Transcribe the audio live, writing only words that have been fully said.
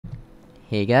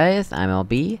Hey guys, I'm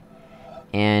LB,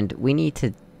 and we need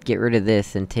to get rid of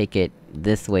this and take it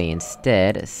this way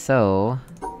instead, so...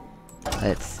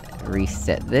 let's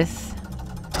reset this.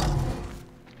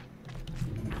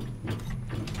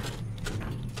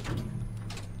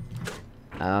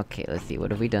 Okay, let's see,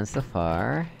 what have we done so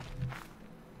far?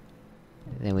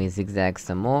 Then we zigzag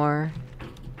some more.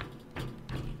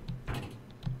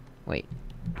 Wait.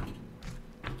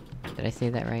 Did I say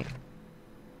that right?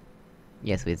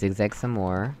 Yes, we zigzag some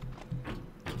more.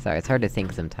 Sorry, it's hard to think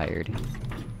 'cause I'm tired.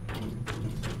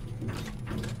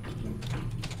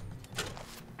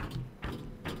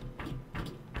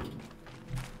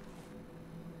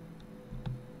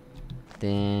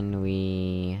 Then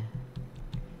we...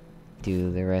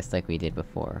 do the rest like we did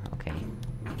before, okay.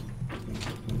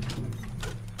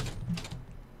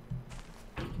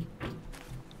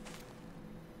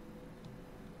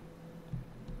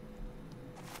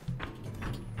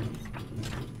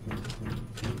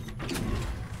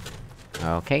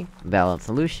 Okay, valid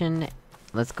solution.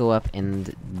 Let's go up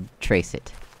and trace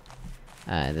it.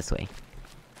 This way.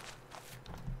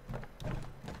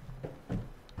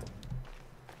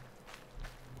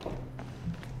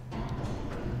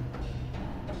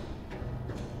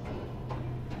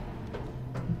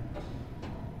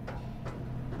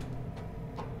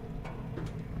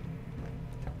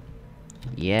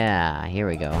 Yeah, here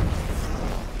we go.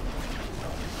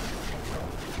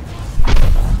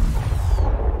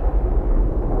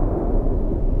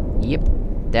 Yep,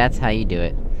 that's how you do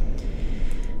it.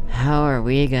 How are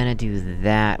we gonna do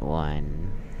that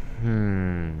one?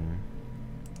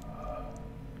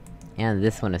 And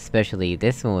this one especially,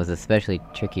 this one was especially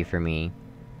tricky for me.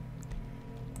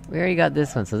 We already got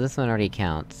this one, so this one already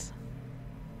counts.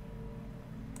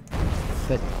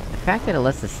 But the fact that it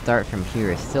lets us start from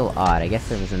here is still odd. I guess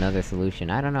there was another solution,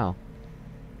 I don't know.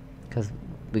 'Cause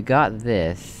we got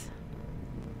this.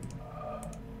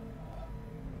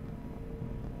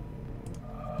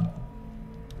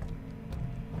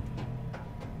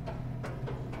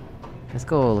 Let's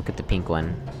go look at the pink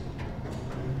one.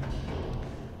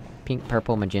 Pink,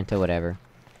 purple, magenta, whatever.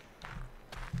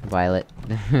 Violet.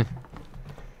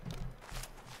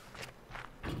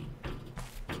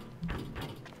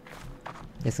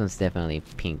 This one's definitely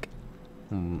pink.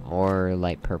 Or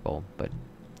light purple, but...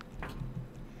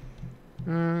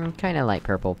 kinda light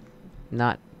purple.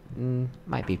 Not...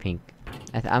 might be pink.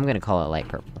 I'm gonna call it light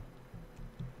purple.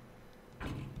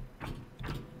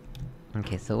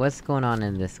 Okay, so what's going on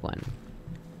in this one?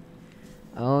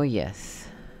 Oh yes.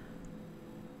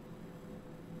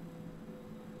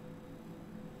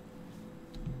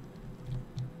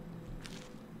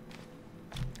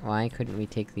 Why couldn't we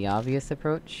take the obvious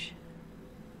approach?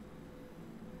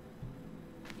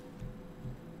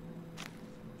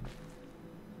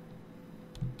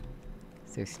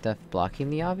 Is there stuff blocking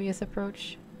the obvious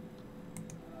approach?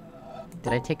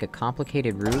 Did I take a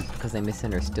complicated route because I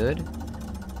misunderstood?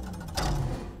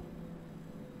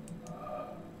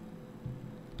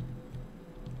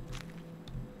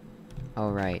 Oh,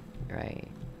 right, right.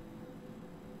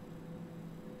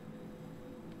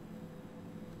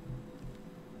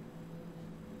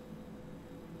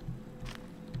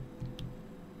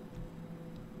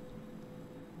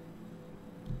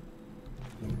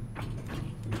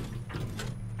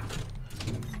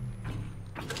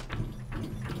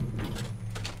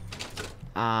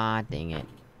 Ah, dang it.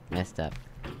 Messed up.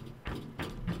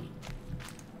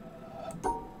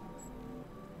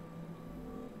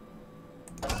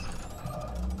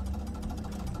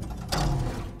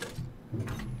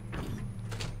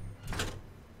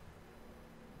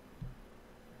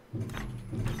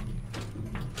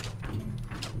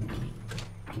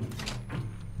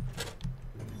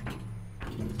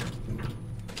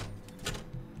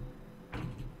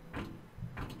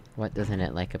 What doesn't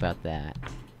it like about that?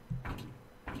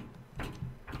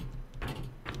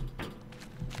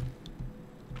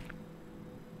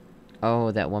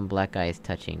 Oh, that one black guy is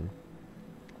touching.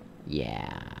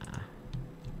 Yeah.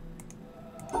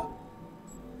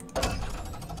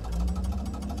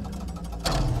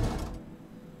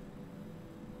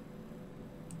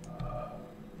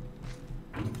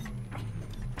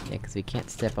 Yeah, 'cause we can't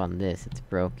step on this, it's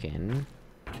broken.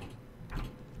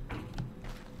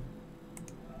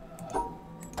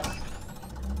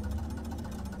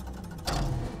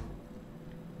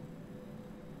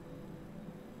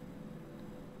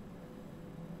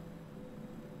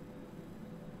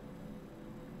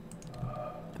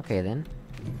 Okay then.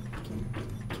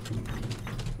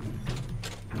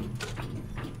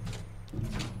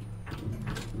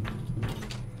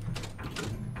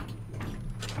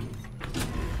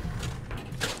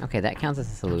 Okay, that counts as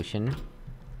a solution.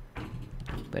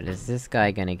 But But is this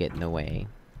guy gonna get in the way?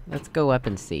 Let's go up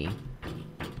and see.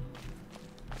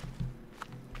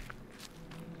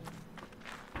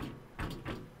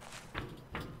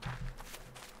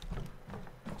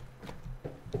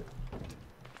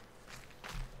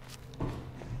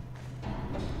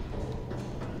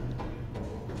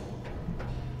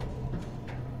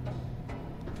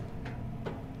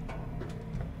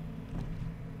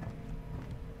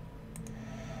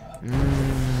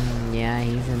 Yeah,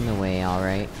 he's in the way,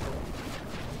 alright.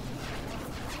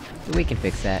 We can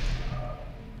fix that.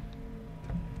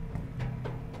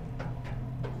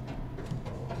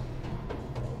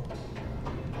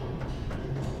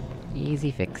 Easy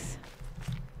fix.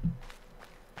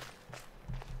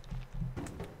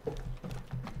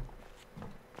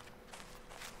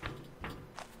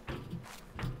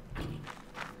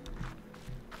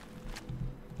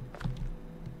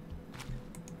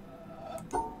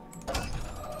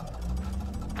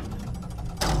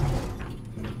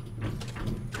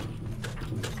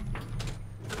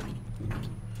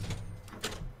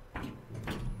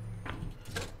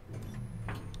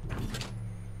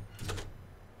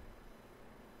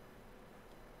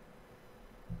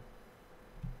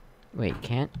 Wait,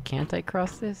 can't I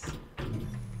cross this?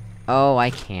 Oh, I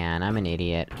can, I'm an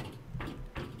idiot.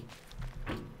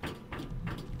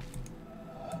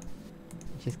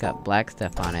 Just got black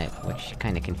stuff on it, which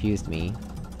kinda confused me.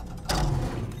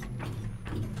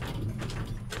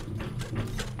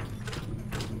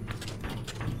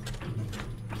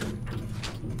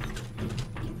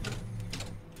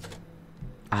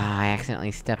 Ah, I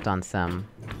accidentally stepped on some.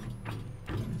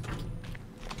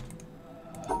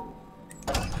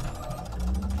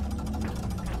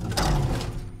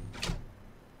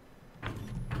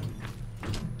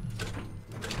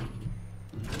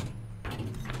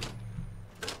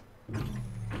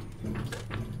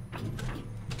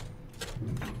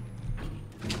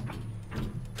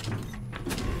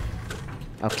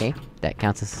 Okay, that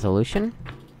counts as a solution.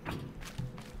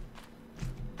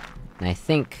 And I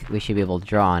think we should be able to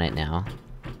draw on it now.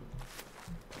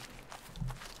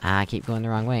 Ah, I keep going the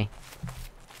wrong way.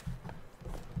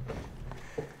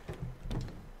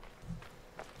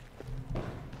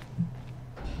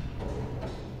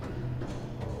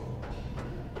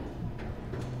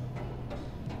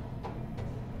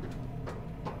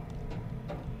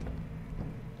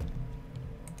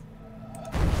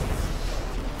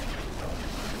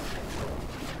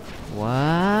 What?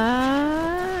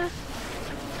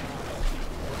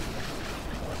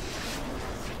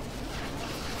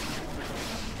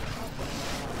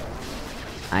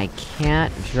 I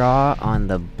can't draw on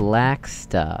the black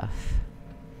stuff.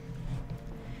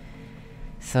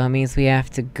 So it means we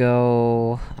have to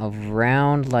go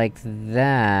around like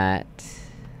that.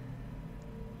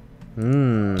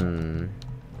 Man,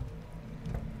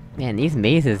 these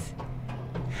mazes...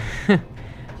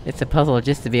 It's a puzzle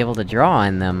just to be able to draw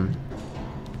on them.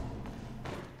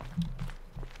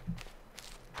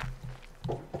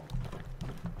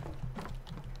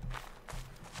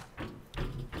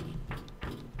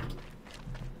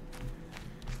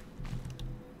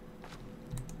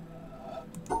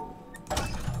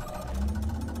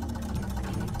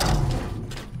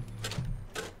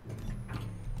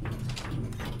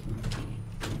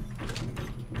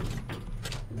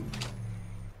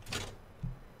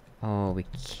 Oh, we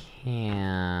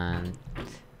can't...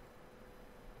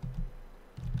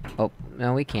 Oh,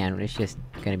 no we can, it's just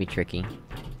gonna be tricky.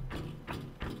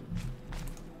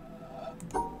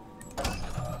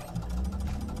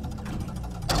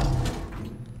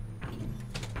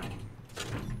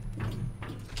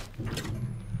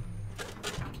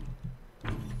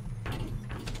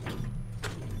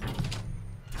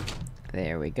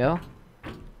 There we go.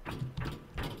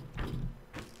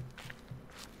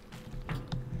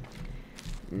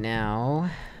 Now...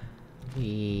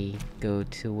 we go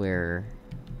to where...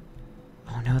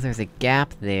 Oh no, there's a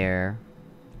gap there!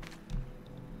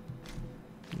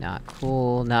 Not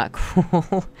cool, not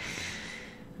cool.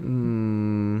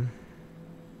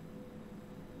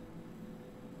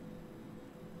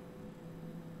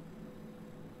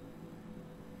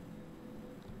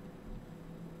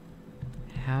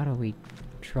 How do we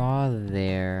draw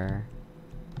there?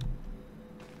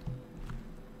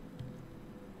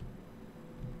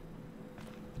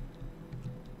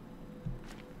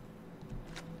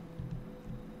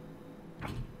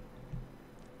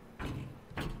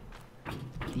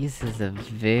 This is a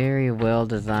very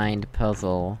well-designed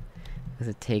puzzle, because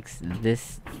it takes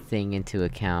this thing into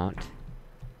account.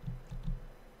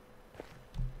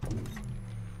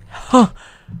 Huh!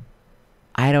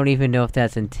 I don't even know if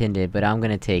that's intended, but I'm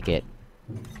gonna take it.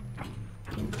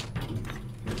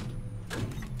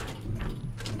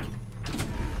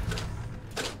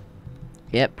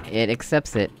 Yep, it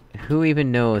accepts it. Who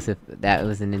even knows if that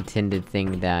was an intended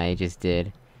thing that I just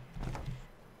did?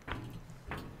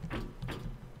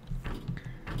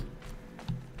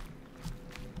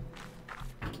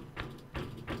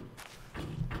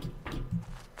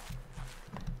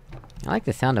 I like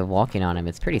the sound of walking on him,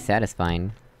 it's pretty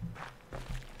satisfying.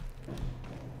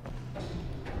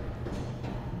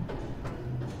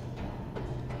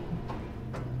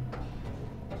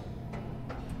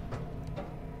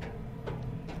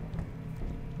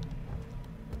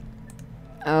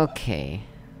 Okay.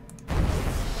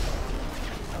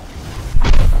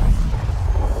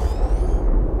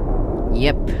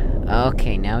 Yep.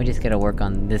 Okay, now we just gotta work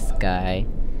on this guy.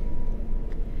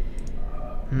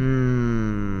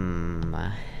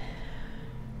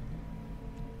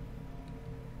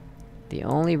 The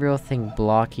only real thing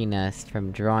blocking us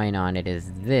from drawing on it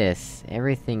is this.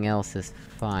 Everything else is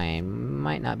fine.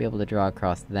 Might not be able to draw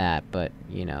across that, but,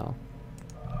 you know.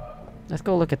 Let's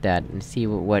go look at that and see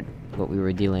what we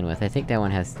were dealing with. I think that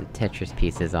one has the Tetris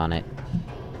pieces on it.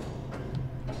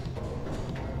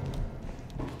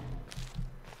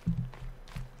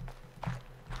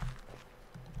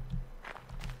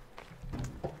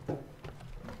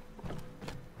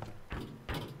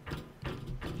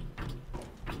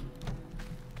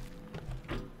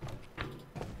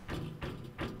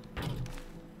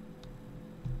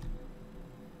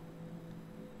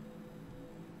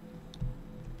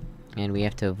 And we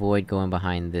have to avoid going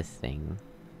behind this thing.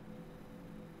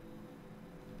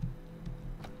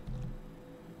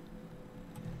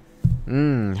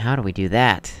 How do we do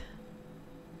that?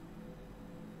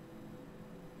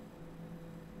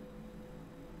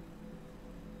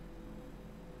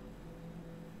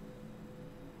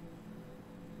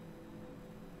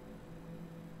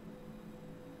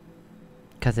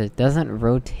 Cause it doesn't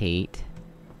rotate.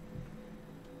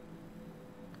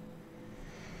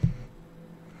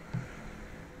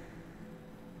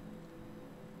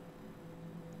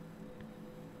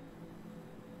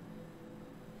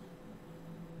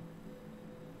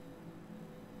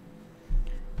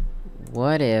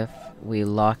 What if we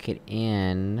lock it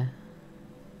in...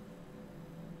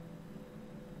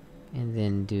 and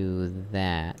then do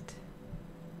that?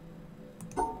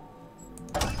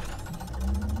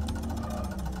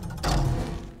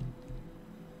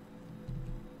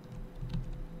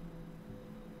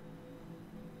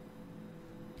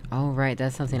 Oh right,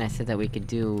 that's something I said that we could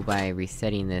do by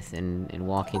resetting this and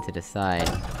walking to the side.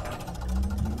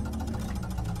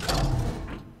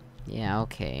 Yeah,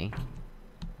 okay.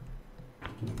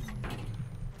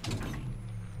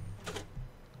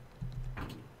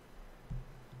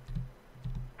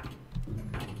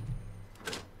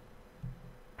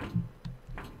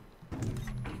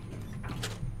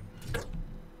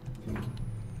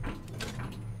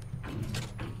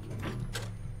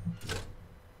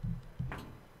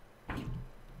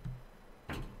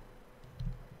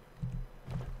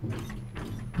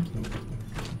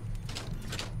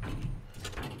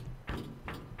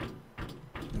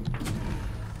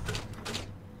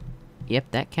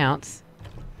 Yep, that counts.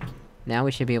 Now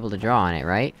we should be able to draw on it,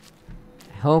 right?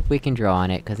 I hope we can draw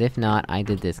on it, cause if not, I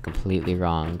did this completely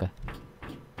wrong.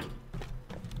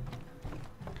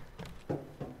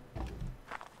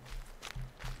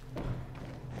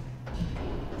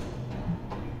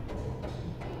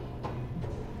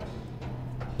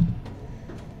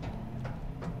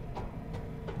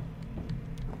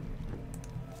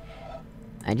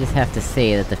 I just have to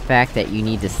say that the fact that you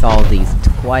need to solve these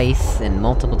twice and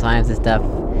multiple times and stuff,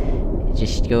 it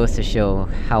just goes to show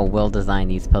how well designed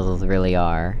these puzzles really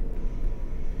are.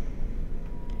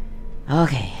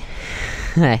 Okay.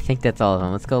 I think that's all of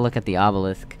them. Let's go look at the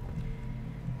obelisk.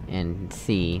 And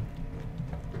see.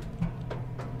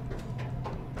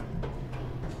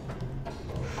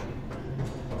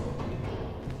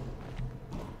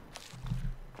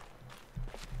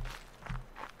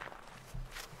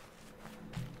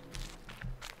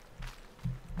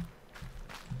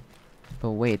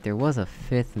 But wait, there was a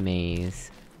fifth maze.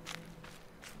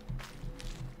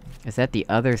 Is that the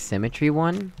other symmetry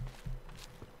one?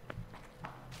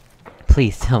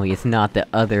 Please tell me it's not the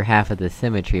other half of the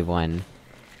symmetry one.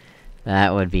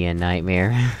 That would be a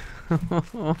nightmare.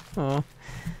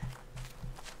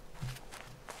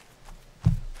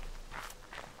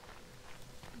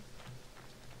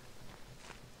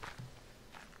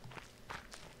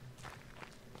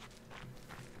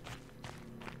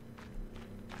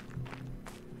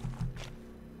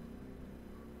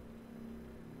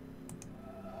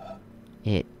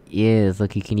 It is!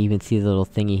 Look, you can even see the little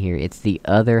thingy here. It's the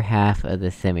other half of the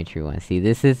symmetry one. See,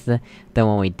 this is the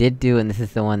one we did do, and this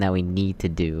is the one that we need to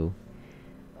do.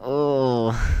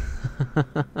 Oh!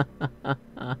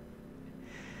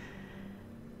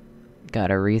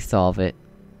 Gotta resolve it.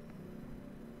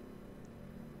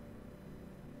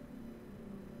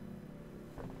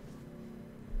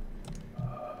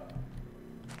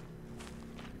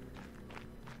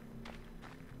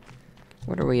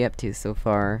 What are we up to so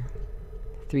far?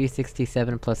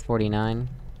 367 plus 49?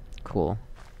 Cool.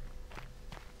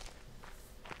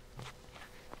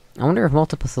 I wonder if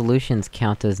multiple solutions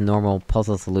count as normal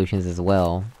puzzle solutions as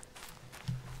well.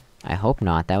 I hope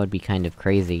not, that would be kind of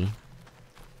crazy.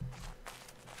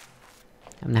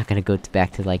 I'm not gonna go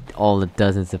back to, like, all the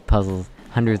dozens of puzzles,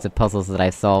 hundreds of puzzles that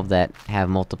I've solved that have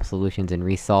multiple solutions and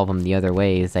resolve them the other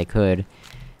ways I could.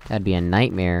 That'd be a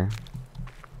nightmare.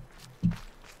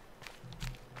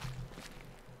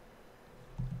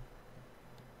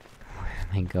 Where am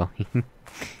I going?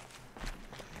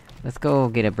 Let's go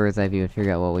get a bird's eye view and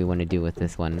figure out what we want to do with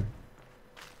this one.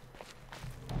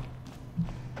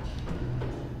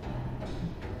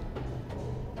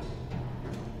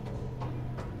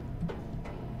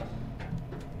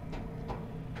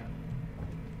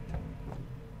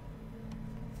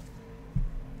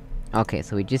 Okay,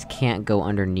 so we just can't go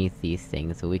underneath these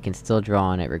things, so we can still draw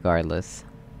on it regardless.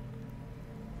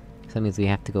 So that means we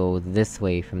have to go this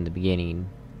way from the beginning.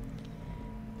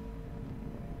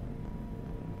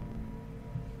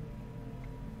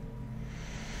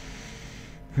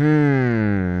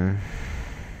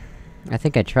 I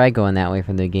think I tried going that way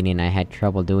from the beginning, and I had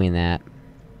trouble doing that.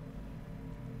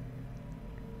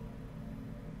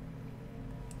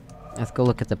 Let's go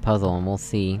look at the puzzle, and we'll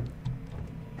see.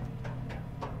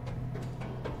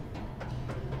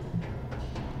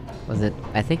 Was it-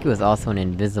 I think it was also an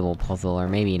invisible puzzle, or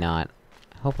maybe not.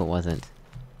 I hope it wasn't.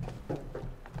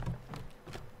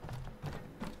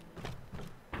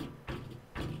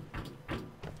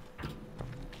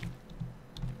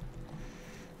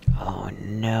 Oh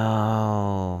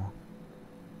no!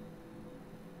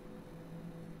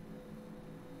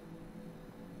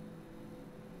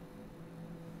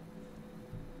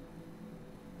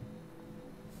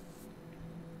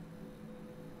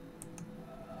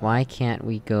 Why can't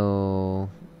we go...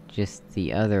 just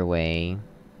the other way?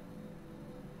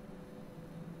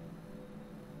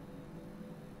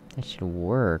 That should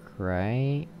work,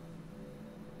 right?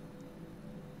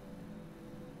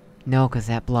 No, 'cause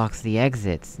that blocks the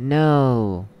exits!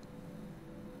 No!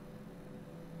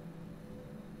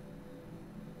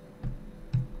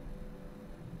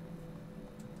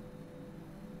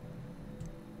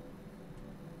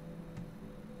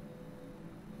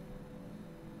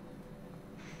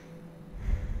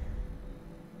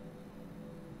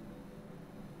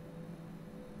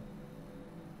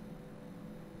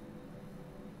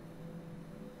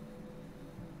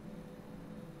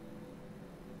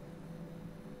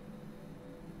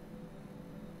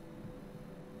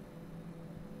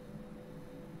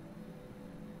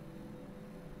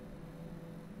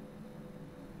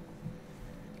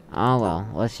 Oh well,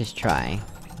 let's just try.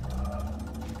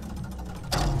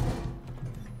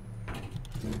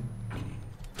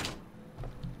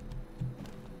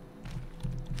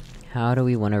 How do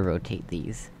we want to rotate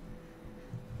these?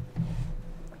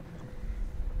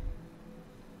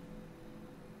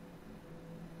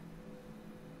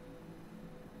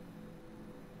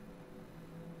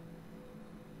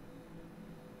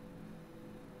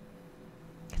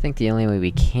 I think the only way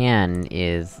we can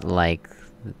is, like...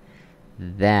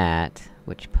 that,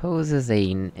 which poses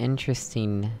an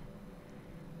interesting...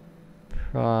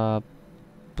 problem...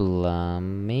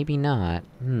 maybe not.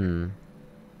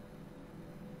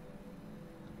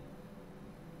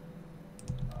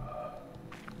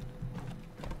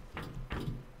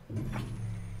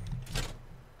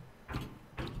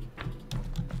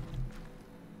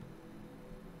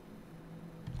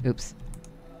 Oops.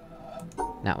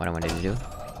 Not what I wanted to do.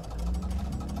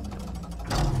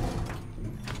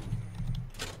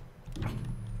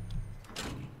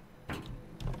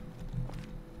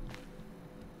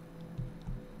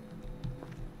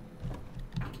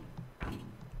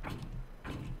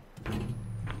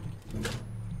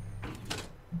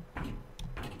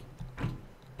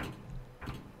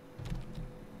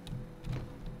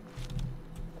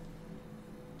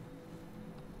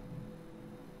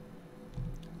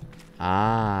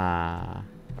 Ah.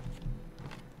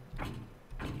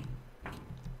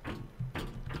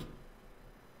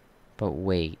 But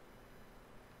wait.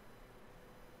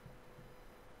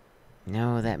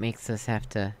 No, that makes us have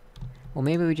to... Well,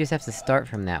 maybe we just have to start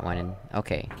from that one and...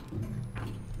 okay.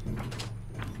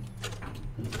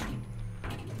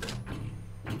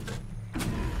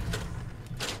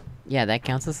 Yeah, that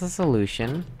counts as a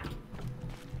solution.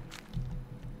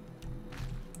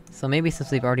 So maybe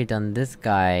since we've already done this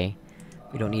guy,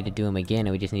 We don't need to do them again,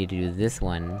 and we just need to do this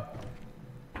one.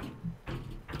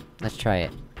 Let's try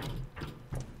it.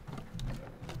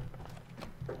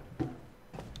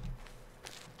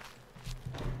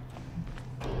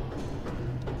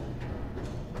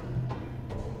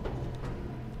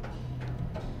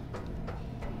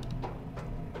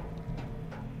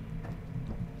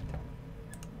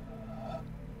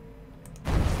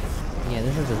 Yeah,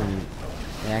 this doesn't...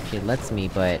 It actually lets me,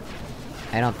 but...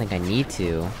 I don't think I need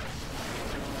to.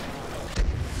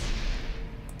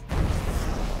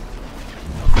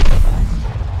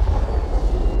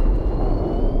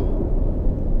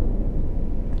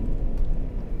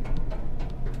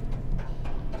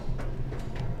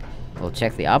 We'll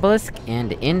check the obelisk,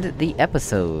 and end the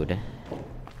episode.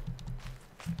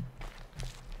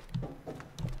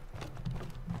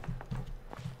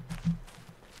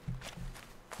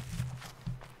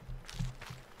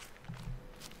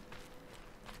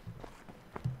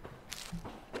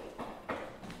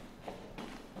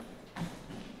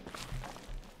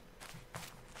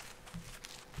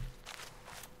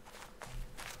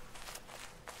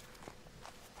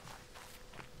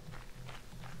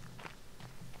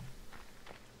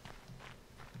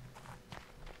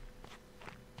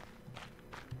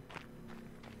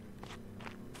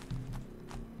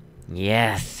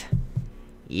 Yes!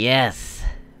 Yes!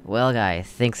 Well guys,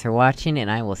 thanks for watching,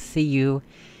 and I will see you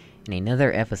in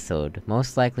another episode,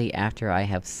 most likely after I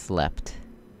have slept.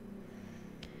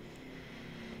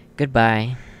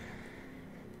 Goodbye.